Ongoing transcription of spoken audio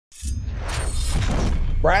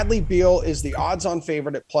Bradley Beal is the odds-on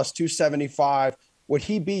favorite at plus 275. Would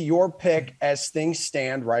he be your pick as things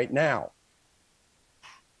stand right now?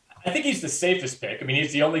 I think he's the safest pick. I mean,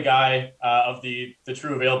 he's the only guy of the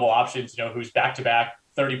true available options, who's back-to-back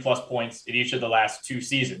 30-plus points in each of the last two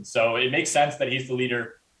seasons. So it makes sense that he's the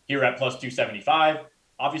leader here at plus 275.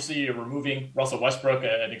 Obviously, you're removing Russell Westbrook,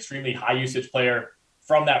 an extremely high-usage player,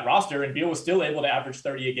 from that roster, and Beal was still able to average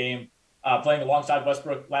 30 a game playing alongside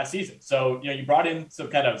Westbrook last season. So, you brought in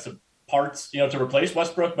some parts, to replace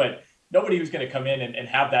Westbrook, but nobody who's going to come in and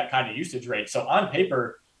have that kind of usage rate. So on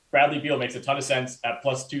paper, Bradley Beal makes a ton of sense at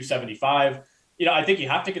plus 275. I think you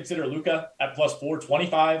have to consider Luka at plus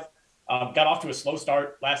 425. Got off to a slow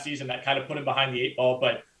start last season that kind of put him behind the eight ball,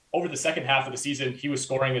 but over the second half of the season, he was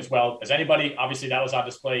scoring as well as anybody. Obviously, that was on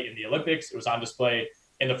display in the Olympics. It was on display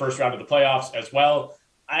in the first round of the playoffs as well.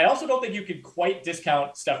 I also don't think you can quite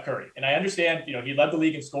discount Steph Curry. And I understand, he led the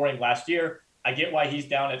league in scoring last year. I get why he's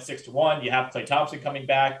down at 6-1. You have Klay Thompson coming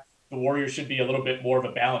back. The Warriors should be a little bit more of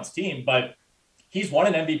a balanced team, but he's won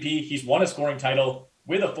an MVP. He's won a scoring title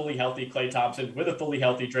with a fully healthy Klay Thompson, with a fully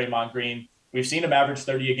healthy Draymond Green. We've seen him average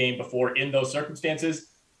 30 a game before in those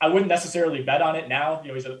circumstances. I wouldn't necessarily bet on it now.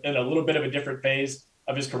 He's in a little bit of a different phase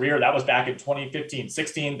of his career. That was back in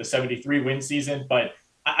 2015-16, the 73 win season, but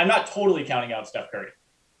I'm not totally counting out Steph Curry.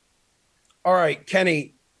 All right,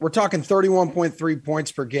 Kenny, we're talking 31.3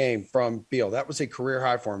 points per game from Beal. That was a career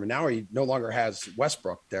high for him, and now he no longer has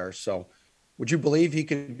Westbrook there. So would you believe he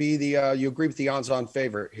could be you agree with the odds-on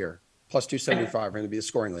favorite here, plus 275, going to be the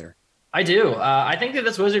scoring leader? I do. I think that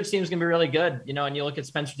this Wizards team is going to be really good, and you look at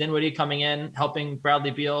Spencer Dinwiddie coming in, helping Bradley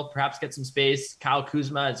Beal perhaps get some space, Kyle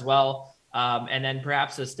Kuzma as well, and then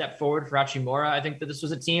perhaps a step forward for Hachimura. I think that this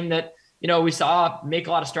was a team that, we saw make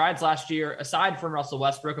a lot of strides last year, aside from Russell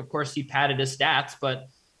Westbrook. Of course, he padded his stats, but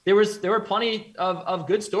there were plenty of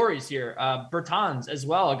good stories here. Bertans as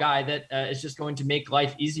well, a guy that is just going to make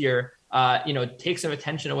life easier, take some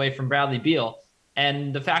attention away from Bradley Beal.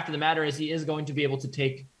 And the fact of the matter is he is going to be able to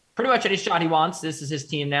take pretty much any shot he wants. This is his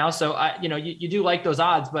team now. So, you do like those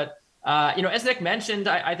odds. But, as Nick mentioned,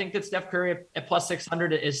 I think that Steph Curry at plus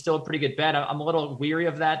 600 is still a pretty good bet. I'm a little weary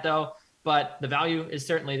of that, though. But the value is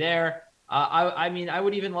certainly there. I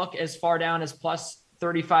would even look as far down as plus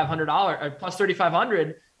 $3,500 or plus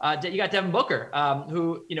 3,500. You got Devin Booker,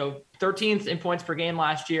 who, 13th in points per game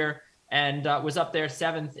last year and was up there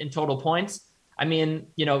 7th in total points.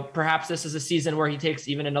 Perhaps this is a season where he takes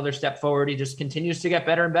even another step forward. He just continues to get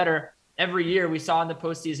better and better every year. We saw in the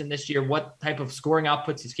postseason this year what type of scoring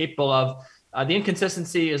outputs he's capable of. The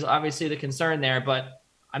inconsistency is obviously the concern there, but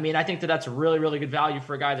I think that that's a really, really good value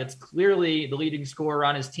for a guy that's clearly the leading scorer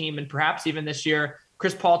on his team. And perhaps even this year,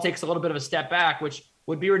 Chris Paul takes a little bit of a step back, which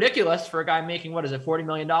would be ridiculous for a guy making, $40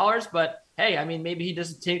 million? But hey, maybe he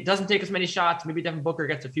doesn't take as many shots. Maybe Devin Booker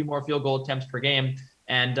gets a few more field goal attempts per game.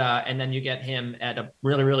 And then you get him at a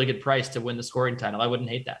really, really good price to win the scoring title. I wouldn't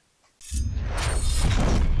hate that.